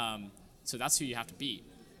 So that's who you have to beat.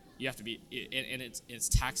 You have to beat, and it's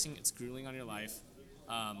taxing. It's grueling on your life.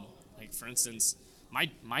 Like, for instance,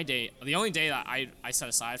 my day, the only day that I set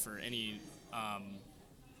aside for any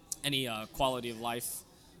quality of life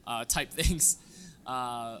type things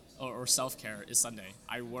or self-care is Sunday.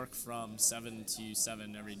 I work from 7 to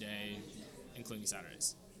 7 every day, including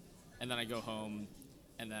Saturdays. And then I go home,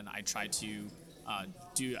 and then I try to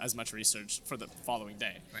do as much research for the following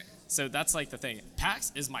day. Right. So that's like the thing.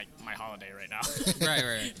 PAX is my holiday right now.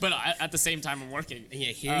 Right. But at the same time, I'm working.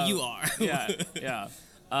 Yeah, here you are. Yeah.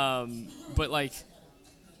 But like,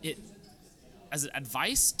 it as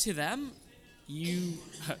advice to them, you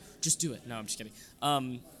just do it. No, I'm just kidding.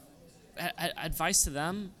 Advice to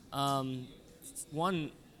them,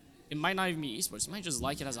 one, it might not even be esports. You might just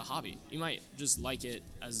like it as a hobby. You might just like it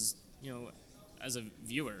as, as a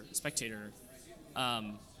viewer, spectator.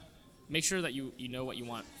 Make sure that you know what you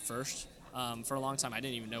want first. For a long time, I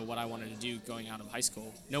didn't even know what I wanted to do going out of high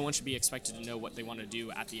school. No one should be expected to know what they want to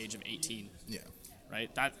do at the age of 18. Yeah.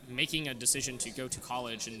 Right? That making a decision to go to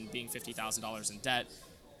college and being $50,000 in debt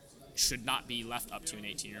should not be left up to an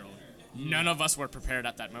 18-year-old. None of us were prepared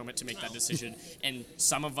at that moment to make that decision, and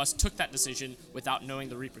some of us took that decision without knowing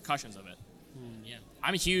the repercussions of it. Yeah.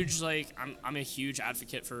 I'm a huge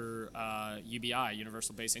advocate for UBI,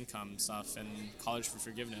 universal basic income stuff, and college for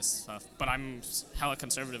forgiveness stuff. But I'm hella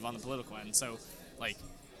conservative on the political end, so like,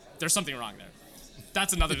 there's something wrong there.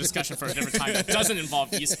 That's another discussion for a different time that doesn't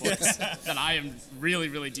involve esports that I am really,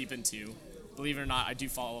 really deep into. Believe it or not, I do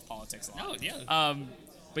follow politics a lot. Oh yeah.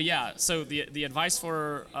 But yeah, so the advice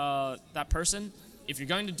for that person, if you're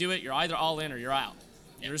going to do it, you're either all in or you're out.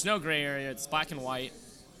 Yeah. There's no gray area. It's black and white.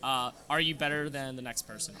 Are you better than the next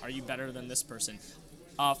person? Are you better than this person?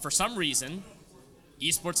 For some reason,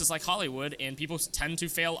 esports is like Hollywood, and people tend to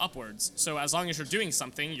fail upwards. So as long as you're doing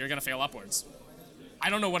something, you're going to fail upwards. I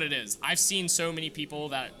don't know what it is. I've seen so many people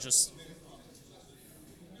that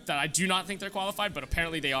I do not think they're qualified, but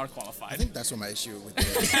apparently they are qualified. I think that's what my issue with it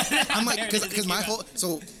is. I'm like, because my whole,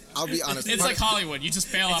 so I'll be honest. It's like Hollywood. You just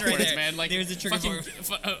fail It's right upwards, there. man. Like There's a trigger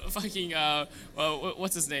fucking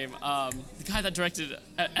what's his name? The guy that directed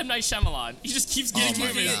M. Night Shyamalan. He just keeps getting my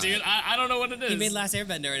movies, God. dude. I don't know what it is. He made Last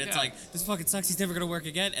Airbender, and it's Yeah. like, this fucking sucks. He's never gonna work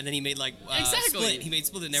again. And then he made like Exactly. Split. He made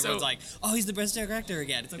Split, and everyone's So- like, oh, he's the best director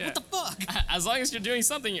again. It's like, Yeah. what the fuck? As long as you're doing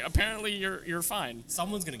something, apparently you're fine.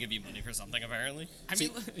 Someone's gonna give you money for something, apparently. I See,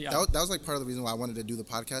 mean, yeah. that was like part of the reason why I wanted to do the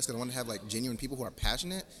podcast, because I wanted to have like genuine people who are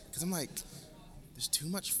passionate. Because I'm like, there's too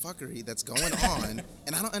much fuckery that's going on,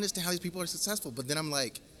 and I don't understand how these people are successful. But then I'm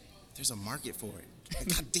like, there's a market for it.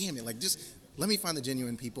 Like, God damn it! Like, just let me find the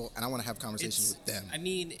genuine people, and I want to have conversations with them. I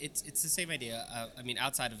mean, it's the same idea. I mean,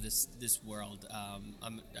 outside of this world,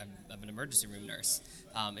 I'm an emergency room nurse.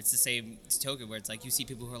 It's the same token where it's like you see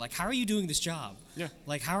people who are like, how are you doing this job? Yeah.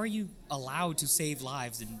 Like, how are you allowed to save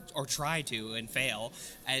lives or try to and fail?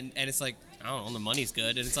 And it's like, I don't know, the money's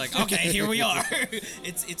good, and it's like, okay, here we are.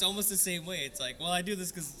 It's almost the same way. It's like, well, I do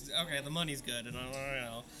this because the money's good, and I don't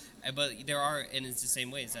know. But there are, and it's the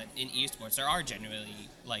same way, is that in esports there are genuinely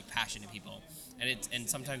like passionate people, and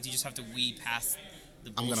sometimes you just have to weed past the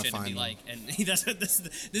I'm gonna bullshit and be find like, and that's what this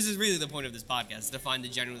is really the point of this podcast, to find the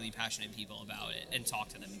genuinely passionate people about it and talk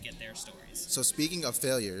to them and get their stories. So speaking of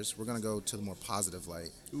failures, we're gonna go to the more positive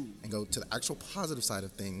light and go to the actual positive side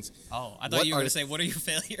of things. Oh, I What thought you were are- going to say, what are your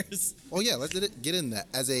failures? Oh yeah, let's get in that.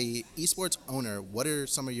 As a esports owner, what are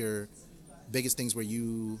some of your biggest things where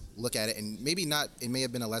you look at it and maybe not, it may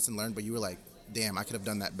have been a lesson learned, but you were like, damn, I could have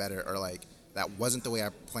done that better, or like, that wasn't the way I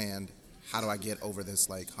planned. How do I get over this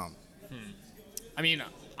like hump? I mean,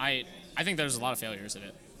 I think there's a lot of failures in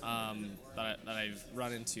it that I've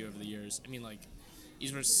run into over the years. I mean, like,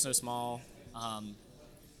 esports is so small.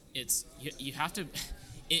 It's you have to.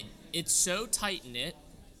 It's so tight knit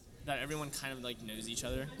that everyone kind of like knows each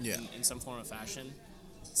other Yeah. in some form of fashion.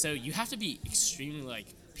 So you have to be extremely like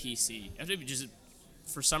PC. You have to be just,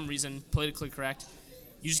 for some reason, politically correct.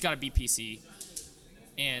 You just got to be PC.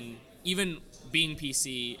 And even being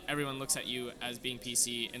PC, everyone looks at you as being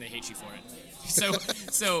PC and they hate you for it.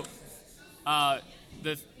 So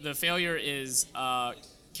the failure is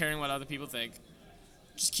caring what other people think.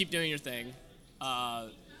 Just keep doing your thing.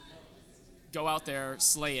 Go out there,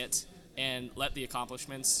 slay it, and let the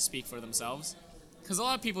accomplishments speak for themselves. Because a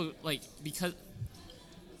lot of people, like, because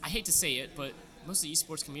I hate to say it, but most of the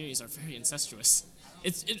esports communities are very incestuous.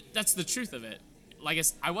 That's the truth of it. Like,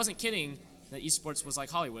 I wasn't kidding that esports was like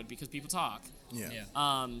Hollywood, because people talk. Yeah.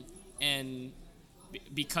 And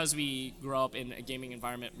because we grew up in a gaming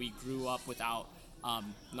environment, we grew up without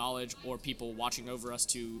knowledge or people watching over us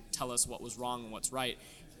to tell us what was wrong and what's right.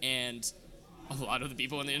 And a lot of the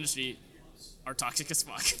people in the industry are toxic as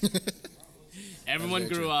fuck. Everyone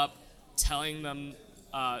very grew true. up telling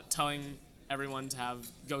everyone to have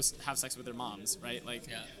sex with their moms, right? Like,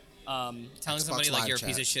 Telling somebody Live like you're a chat.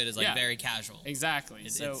 piece of shit is like Yeah. very casual. exactly.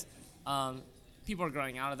 It's- People are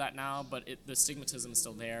growing out of that now, but the stigmatism is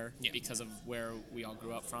still there Yeah. because of where we all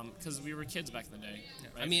grew up from. Because we were kids back in the day.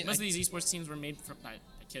 Right? I mean, most of these esports teams were made by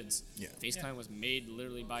kids. Yeah. FaceTime was made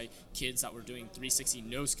literally by kids that were doing 360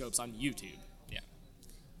 no scopes on YouTube. Yeah.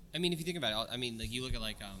 I mean, if you think about it, I mean, like you look at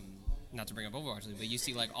like, not to bring up Overwatch League, but you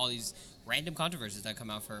see like all these random controversies that come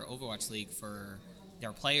out for Overwatch League for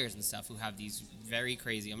their players and stuff who have these very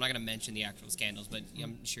crazy. I'm not going to mention the actual scandals, but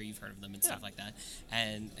I'm sure you've heard of them and stuff like that.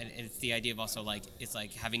 And it's the idea of also like, it's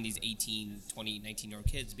like having these 18, 20, 19-year-old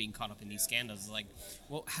kids being caught up in these scandals. It's like,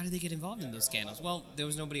 well, how did they get involved in those scandals? Well, there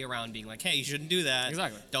was nobody around being like, hey, you shouldn't do that.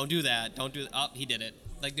 Exactly. Don't do that. Don't do that. Oh, he did it.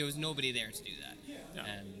 Like, there was nobody there to do that. Yeah.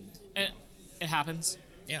 And It happens.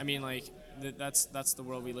 Yeah. I mean, like, that's the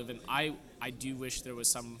world we live in. I do wish there was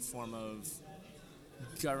some form of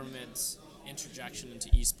government interjection into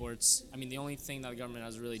esports. I mean, the only thing that the government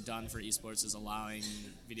has really done for esports is allowing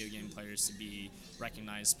video game players to be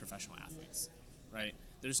recognized professional athletes, right?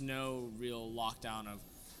 There's no real lockdown of,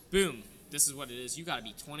 boom, this is what it is. You got to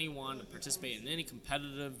be 21 to participate in any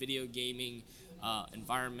competitive video gaming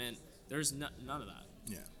environment. There's none of that,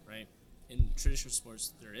 Yeah. right? In traditional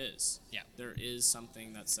sports, there is. Yeah. There is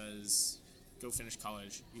something that says, go finish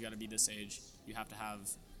college. You got to be this age. You have to have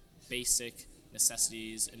basic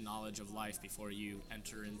necessities and knowledge of life before you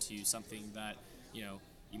enter into something that,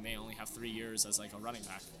 you may only have 3 years as like a running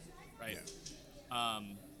back, right?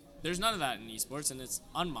 There's none of that in esports, and it's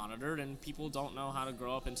unmonitored, and people don't know how to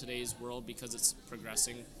grow up in today's world because it's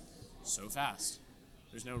progressing so fast.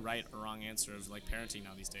 There's no right or wrong answer of like parenting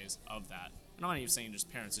now these days of that. I'm not even saying just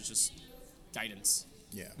parents, it's just guidance.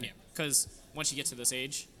 Yeah. yeah. Because once you get to this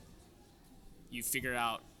age, you figure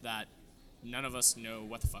out that none of us know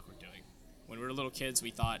what the fuck we're doing. When we were little kids,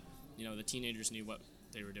 we thought, the teenagers knew what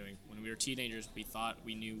they were doing. When we were teenagers, we thought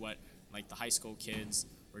we knew what, like, the high school kids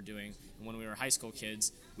were doing. And when we were high school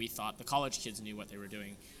kids, we thought the college kids knew what they were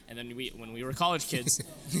doing. And then when we were college kids,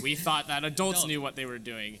 we thought that adults knew what they were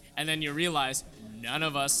doing. And then you realize none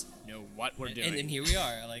of us know what we're doing. And here we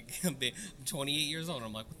are, like I'm 28 years old.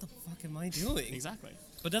 I'm like, what the fuck am I doing? Exactly.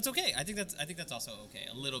 But that's okay. I think that's also okay.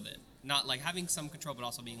 A little bit, not like having some control, but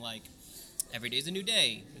also being like, every day's a new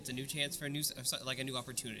day. It's a new chance for a new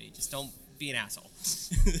opportunity. Just don't be an asshole.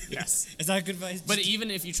 Yes. Is that good advice? But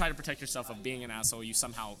even if you try to protect yourself of being an asshole, you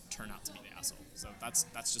somehow turn out to be the asshole. So that's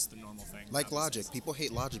just the normal thing. Like Logic. People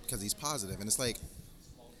hate Logic because he's positive, and it's like,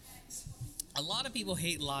 a lot of people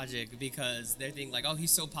hate Logic because they think like, oh,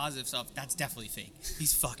 he's so positive stuff. That's definitely fake.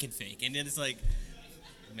 He's fucking fake. And then it's like,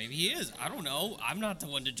 maybe he is. I don't know. I'm not the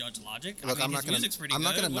one to judge Logic. look, I mean, I'm not music's pretty gonna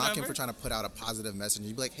good, knock him whatever. for trying to put out a positive message.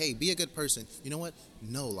 You'd be like, hey, be a good person. You know what?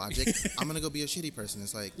 No, Logic. I'm gonna go be a shitty person.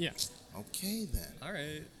 It's like, Yeah. okay then. All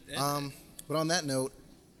right. But on that note,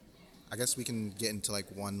 I guess we can get into like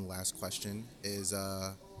one last question. Is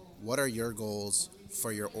what are your goals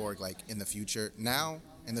for your org, like in the future, now,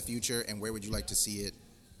 in the future, and where would you like to see it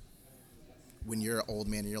when you're an old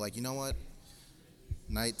man and you're like, you know what,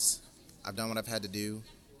 Knights, I've done what I've had to do.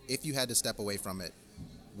 If you had to step away from it,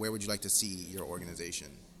 where would you like to see your organization?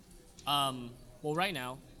 Well, right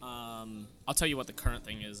now, I'll tell you what the current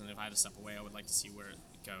thing is, and if I had to step away, I would like to see where it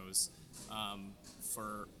goes.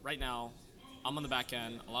 For right now, I'm on the back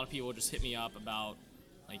end. A lot of people just hit me up about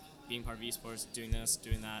like being part of esports, doing this,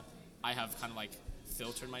 doing that. I have kind of like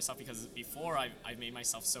filtered myself because before I made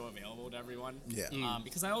myself so available to everyone. Yeah.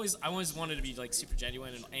 Because I always wanted to be like super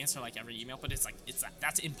genuine and answer like every email, but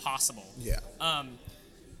that's impossible. Yeah.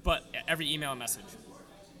 But every email and message.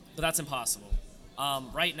 But that's impossible.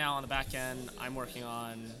 Right now on the back end, I'm working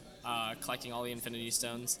on collecting all the Infinity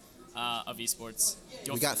Stones of esports.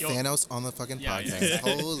 We got Thanos on the fucking Yeah, podcast. yeah.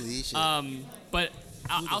 Holy shit. But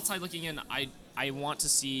outside looking in, I want to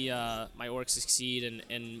see my org succeed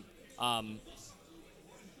and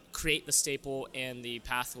create the staple and the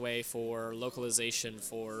pathway for localization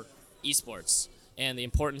for esports and the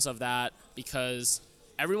importance of that because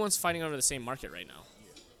everyone's fighting over the same market right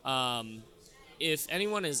now. If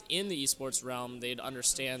anyone is in the esports realm, they'd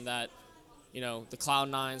understand that, you know, the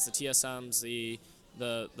Cloud9s, the TSMs, the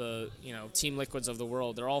you know, Team Liquids of the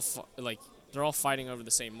world, they're all fighting over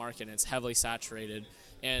the same market, and it's heavily saturated.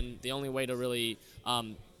 And the only way to really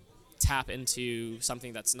tap into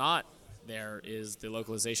something that's not there is the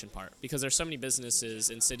localization part, because there's so many businesses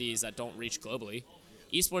in cities that don't reach globally.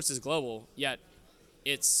 Esports is global, yet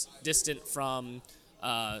it's distant from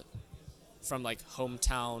like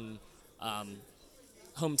hometown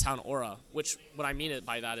aura. Which what I mean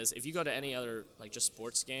by that is if you go to any other like just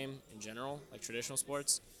sports game in general, like traditional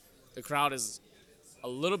sports, the crowd is a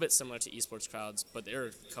little bit similar to esports crowds, but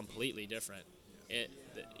they're completely different.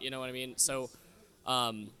 You know what I mean? So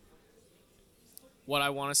what I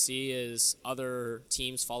want to see is other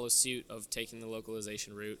teams follow suit of taking the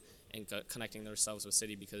localization route and connecting themselves with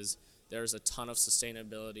City, because there's a ton of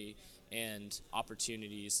sustainability and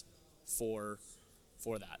opportunities for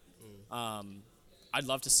that. I'd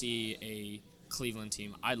love to see a Cleveland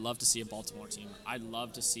team. I'd love to see a Baltimore team. I'd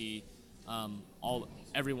love to see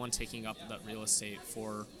everyone taking up that real estate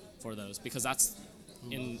for those, because that's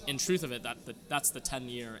in truth of it, that's the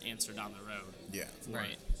 10-year answer down the road. Yeah.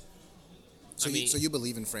 Right. So you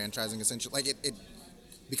believe in franchising essentially, like it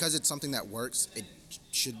because it's something that works, it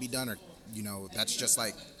should be done, or you know, that's just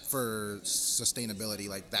like for sustainability,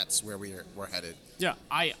 like that's where we're headed. Yeah,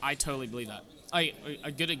 I totally believe that.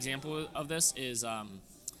 A good example of this is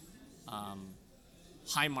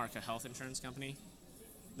Highmark, a health insurance company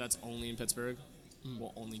that's only in Pittsburgh,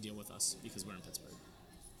 will only deal with us because we're in Pittsburgh.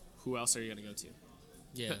 Who else are you going to go to?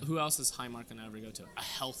 Yeah. Who else is Highmark going to ever go to? A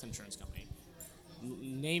health insurance company.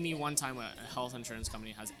 Name me one time a health insurance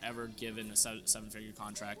company has ever given a seven-figure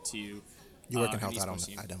contract to You work in an health, esports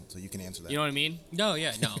team. I don't, so you can answer that. You know what I mean? No,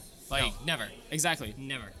 yeah, no. Like, No, never. Exactly.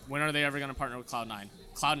 Never. When are they ever going to partner with Cloud9?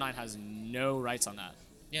 Cloud9 has no rights on that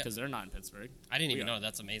Yeah. because they're not in Pittsburgh. I didn't even We are. know.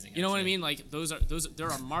 That's amazing. You know what I actually. mean? Like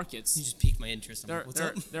there are markets. You just piqued my interest. I'm like, what's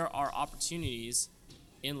up? There are opportunities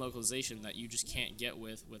in localization that you just can't get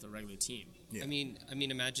with a regular team. Yeah. I mean,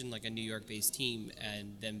 imagine like a New York-based team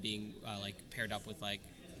and them being like paired up with like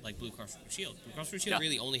Blue Cross Blue Shield. Blue Cross Blue Shield Yeah.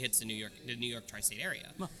 really only hits the New York tri-state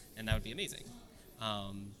area, Huh. and that would be amazing.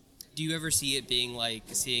 Do you ever see it being like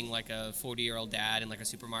seeing like a 40-year-old dad in like a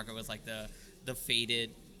supermarket with like the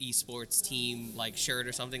faded esports team like shirt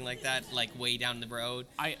or something like that, like way down the road?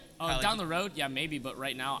 Down like- the road, yeah, maybe, but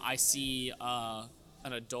right now I see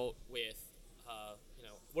an adult with, you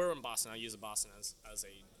know, we're in Boston. I'll use Boston as an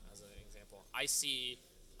example. I see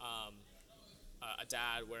a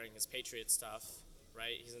dad wearing his Patriot stuff,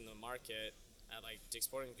 right? He's in the market at like Dick's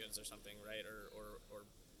Sporting Goods or something, right? Or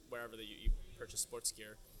wherever that you purchase sports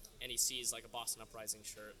gear, and he sees like a Boston Uprising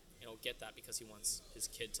shirt, and he'll get that because he wants his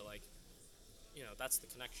kid to like, that's the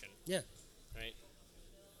connection, Yeah. right?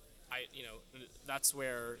 That's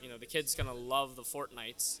where the kid's gonna love the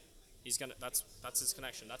Fortnites. That's his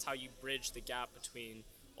connection. That's how you bridge the gap between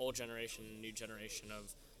old generation and new generation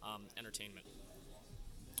of entertainment.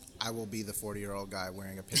 I will be the 40-year-old guy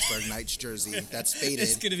wearing a Pittsburgh Knights jersey that's faded.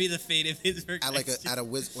 It's gonna be the faded Pittsburgh. At a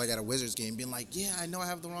Wizards game, being like, yeah, I know I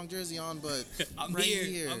have the wrong jersey on, but I'm right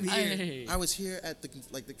here. I'm here. Hey. I was here at the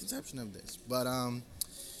conception of this. But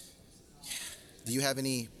do you have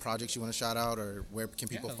any projects you want to shout out, or where can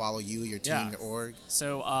people follow you, your team, your org?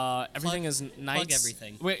 So everything is Knights. Plug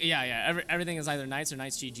everything. Wait, everything is either Knights or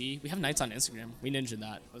Knights GG. We have Knights on Instagram. We ninja'd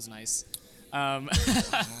that. It was nice.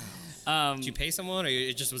 Did you pay someone, or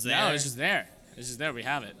it just was there? No, it's just there. It's just there. We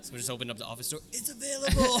have it. So we just opened up the office door. It's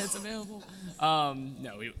available. It's available.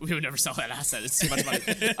 No, we would never sell that asset. It's too much money.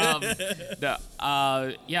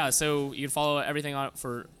 So you can follow everything on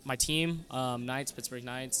for my team, Knights, Pittsburgh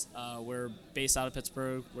Knights. We're based out of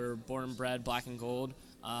Pittsburgh. We're born and bred black and gold.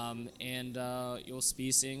 And you'll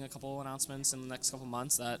be seeing a couple announcements in the next couple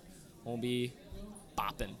months that will be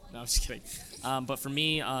bopping. No, I'm just kidding. But for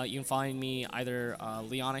me, you can find me either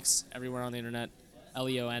Leonyx everywhere on the internet,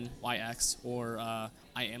 Leonyx, or I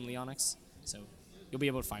am Leonyx. So you'll be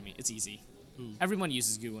able to find me. It's easy. Everyone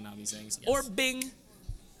uses Google now these days. Yes. Or Bing.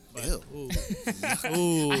 Ew.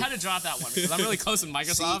 I had to drop that one because I'm really close with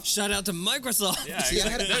Microsoft. Shout out to Microsoft. Yeah, See, I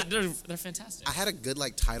had they're fantastic. I had a good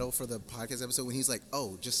title for the podcast episode when he's like,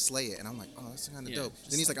 "Oh, just slay it," and I'm like, "Oh, that's kind of dope."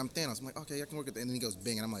 Then he's like, "I'm Thanos." I'm like, "Okay, I can work with it." And then he goes,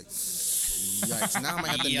 "Bing," and I'm like, "Yikes!" Now I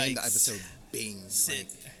might have to name the episode Bing. Sick.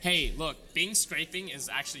 Hey, look, Bing scraping is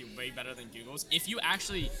actually way better than Google's. If you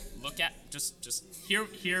actually look at just hear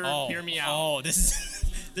me out. Oh, this is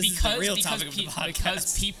the real topic of the podcast.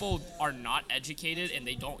 Because people are not educated and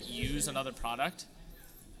they don't use another product,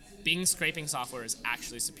 Bing scraping software is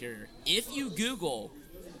actually superior. If you Google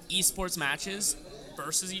esports matches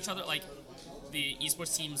versus each other, like the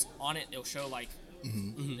esports teams on it, it'll show like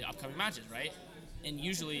the upcoming matches, right? And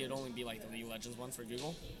usually it'd only be like the League of Legends one for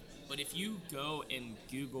Google. But if you go and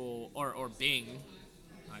Google or Bing,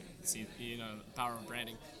 see the power of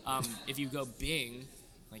branding. If you go Bing,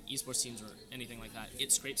 like esports teams or anything like that,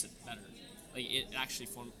 it scrapes it better. Like it actually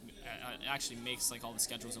makes like all the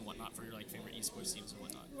schedules and whatnot for your like favorite esports teams and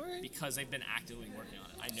whatnot because they've been actively working on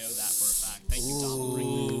it. I know that for a fact. Thank you, Dom. for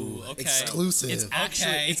bringing it up. Okay. Exclusive.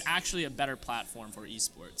 It's actually a better platform for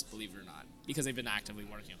esports, believe it or not, because they've been actively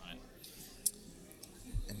working on it.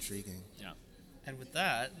 Intriguing. Yeah. And with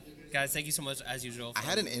that, guys, thank you so much as usual. I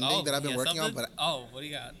had an ending that I've been working on, but what do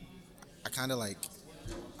you got? I kind of You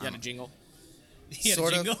had a jingle.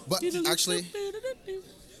 sort of, but actually,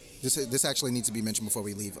 this actually needs to be mentioned before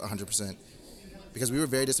we leave 100%, because we were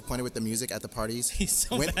very disappointed with the music at the parties. He's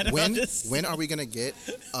so mad about this. When are we gonna get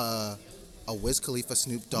a Wiz Khalifa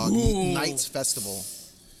Snoop Dogg Nights Festival?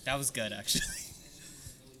 That was good, actually.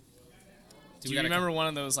 Do you remember one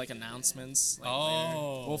of those like announcements? Like,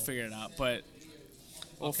 later? We'll figure it out, but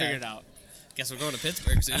we'll figure it out. Guess we're going to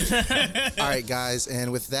Pittsburgh soon. All right, guys,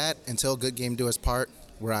 and with that, until good game do us part,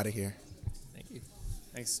 we're out of here. Thank you.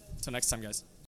 Thanks. Till next time, guys.